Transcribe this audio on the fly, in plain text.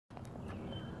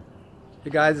Hey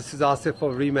guys, this is Asif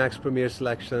of Remax Premier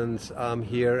Selections. I'm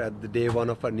here at the day one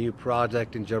of our new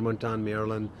project in Germantown,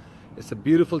 Maryland. It's a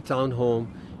beautiful townhome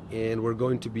and we're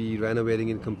going to be renovating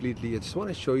it completely. I just want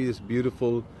to show you this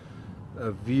beautiful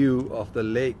view of the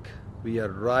lake. We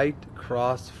are right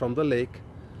across from the lake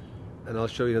and I'll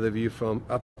show you another view from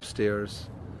upstairs.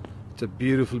 It's a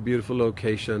beautiful, beautiful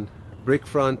location.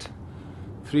 Brickfront,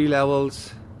 3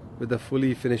 levels with a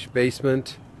fully finished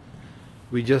basement.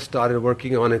 We just started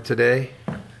working on it today,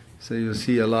 so you'll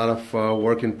see a lot of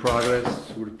work in progress.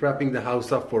 We're prepping the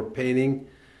house up for painting.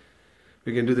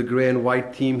 We can do the gray and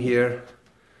white theme here,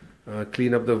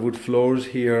 clean up the wood floors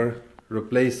here,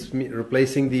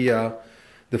 replacing the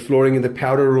flooring in the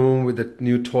powder room with the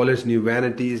new toilets, new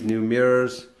vanities, new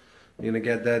mirrors. We're gonna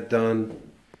get that done.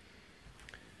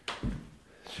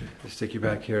 Let's take you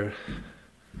back here.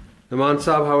 Naman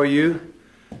Saab, how are you?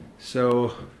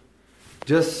 So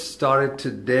just started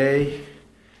today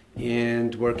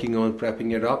and working on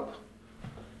prepping it up.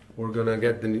 We're gonna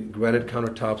get the granite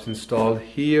countertops installed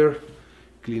here,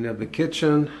 clean up the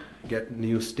kitchen, get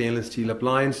new stainless steel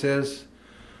appliances,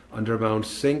 undermount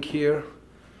sink here,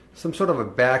 some sort of a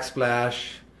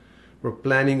backsplash. We're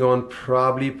planning on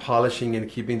probably polishing and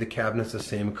keeping the cabinets the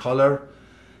same color,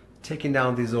 taking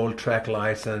down these old track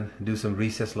lights and do some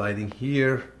recessed lighting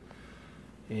here,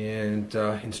 and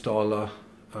install a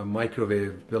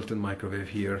microwave, built-in microwave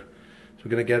here. So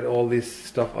we're gonna get all this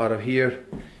stuff out of here,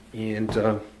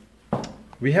 and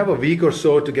we have a week or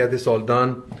so to get this all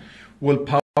done. We'll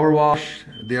power wash.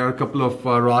 There are a couple of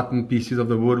rotten pieces of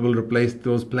the wood. We'll replace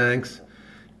those planks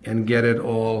and get it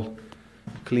all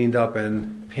cleaned up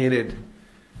and painted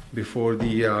before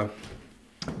we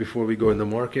go in the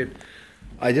market.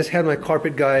 I just had my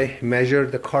carpet guy measure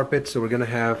the carpet, so we're gonna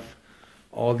have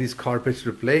all these carpets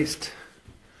replaced.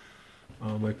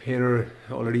 My painter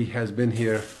already has been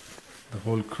here, the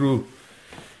whole crew.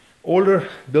 Older,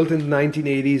 built in the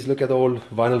 1980s. Look at the old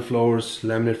vinyl floors,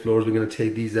 laminate floors. We're going to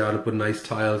take these out and put nice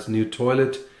tiles. New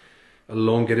toilet, a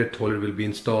elongated toilet will be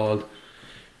installed.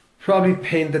 Probably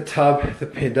paint the tub. The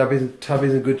tub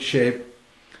is in good shape.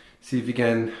 See if we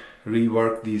can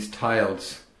rework these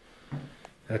tiles.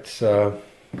 That's a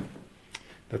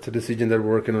decision that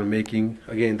we're working on making.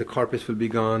 Again, the carpets will be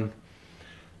gone.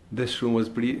 This room was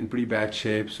in pretty bad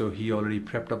shape, so he already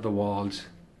prepped up the walls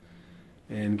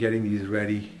and getting these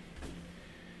ready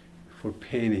for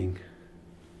painting.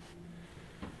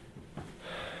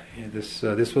 Yeah,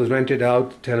 this was rented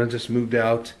out. Tenant just moved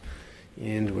out,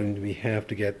 and when we have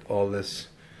to get all this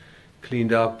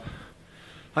cleaned up.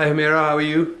 Hi Hamira, how are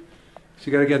you? So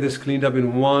you gotta get this cleaned up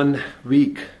in 1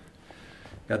 week.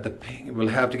 We'll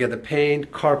have to get the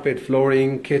paint, carpet,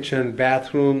 flooring, kitchen,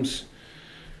 bathrooms,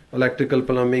 electrical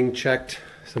plumbing checked,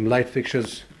 some light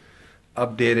fixtures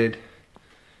updated,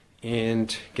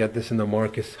 and get this in the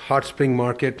market, hot spring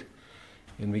market,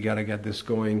 and we gotta get this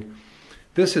going.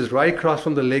 This is right across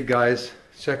from the lake, guys.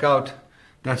 Check out,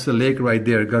 that's the lake right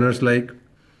there, Gunner's Lake.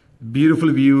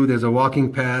 Beautiful view. There's a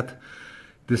walking path.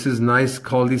 This is nice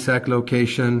cul-de-sac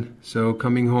location, so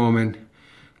coming home and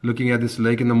looking at this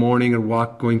lake in the morning or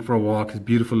going for a walk is a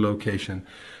beautiful location.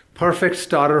 Perfect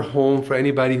starter home for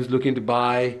anybody who's looking to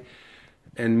buy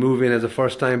and move in as a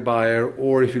first-time buyer,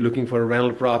 or if you're looking for a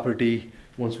rental property.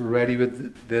 Once we're ready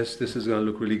with this is going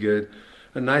to look really good.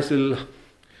 A nice little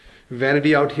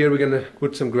vanity out here. We're going to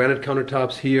put some granite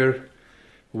countertops here.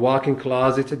 Walk-in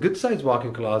closet, a good-sized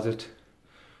walk-in closet.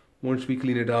 Once we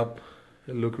clean it up,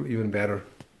 it'll look even better.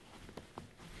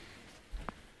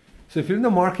 So if you're in the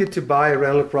market to buy a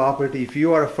rental property, if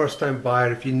you are a first-time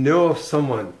buyer, if you know of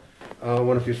someone,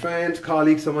 one of your friends,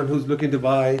 colleagues, someone who's looking to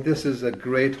buy, this is a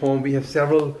great home. We have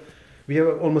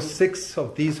almost 6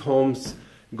 of these homes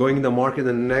going in the market in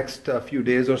the next few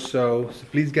days or so. So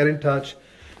please get in touch.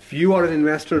 If you are an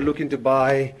investor looking to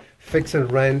buy, fix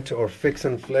and rent, or fix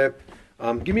and flip,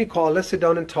 give me a call. Let's sit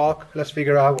down and talk. Let's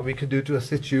figure out what we could do to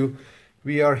assist you.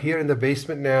 We are here in the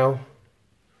basement now.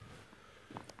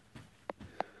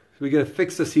 We're going to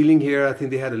fix the ceiling here. I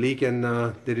think they had a leak and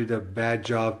they did a bad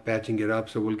job patching it up,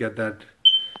 so we'll get that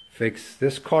fixed.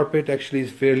 This carpet actually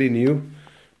is fairly new.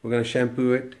 We're going to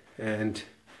shampoo it and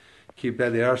keep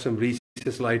that. There are some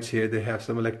recessed lights here. They have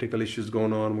some electrical issues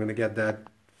going on. I'm going to get that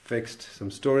fixed. Some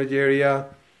storage area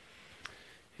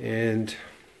and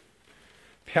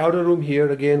powder room here.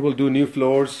 Again, we'll do new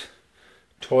floors,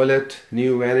 toilet,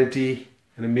 new vanity,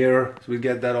 and a mirror. So we'll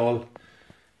get that all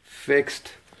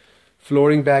fixed.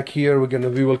 Flooring back here,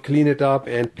 we will clean it up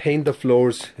and paint the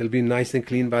floors. It'll be nice and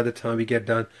clean by the time we get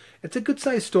done. It's a good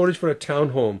size storage for a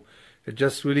townhome. It's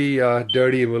just really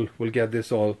dirty. We'll get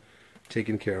this all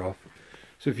taken care of.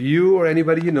 So if you or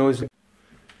anybody you know is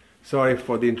Sorry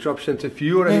for the interruptions. If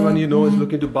you or anyone you know is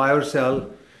looking to buy or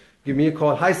sell, give me a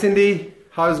call. Hi Cindy,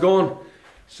 how's it going?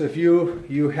 So if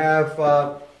you have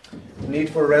need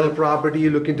for rental property,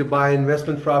 you're looking to buy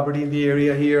investment property in the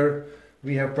area here,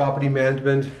 we have property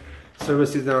management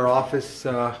services in our office.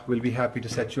 We'll be happy to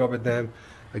set you up with them.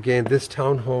 Again, this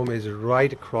townhome is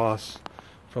right across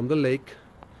from the lake.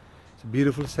 It's a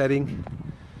beautiful setting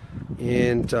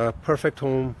and perfect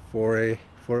home for a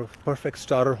perfect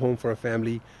starter home for a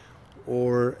family,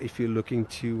 or if you're looking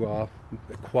to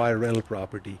acquire rental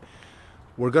property.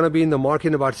 We're going to be in the market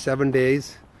in about 7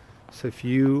 days. So if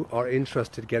you are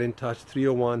interested, get in touch,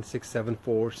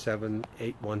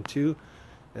 301-674-7812.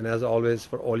 And as always,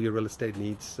 for all your real estate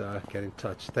needs, get in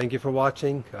touch. Thank you for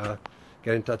watching.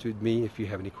 Get in touch with me if you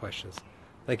have any questions.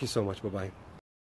 Thank you so much. Bye-bye.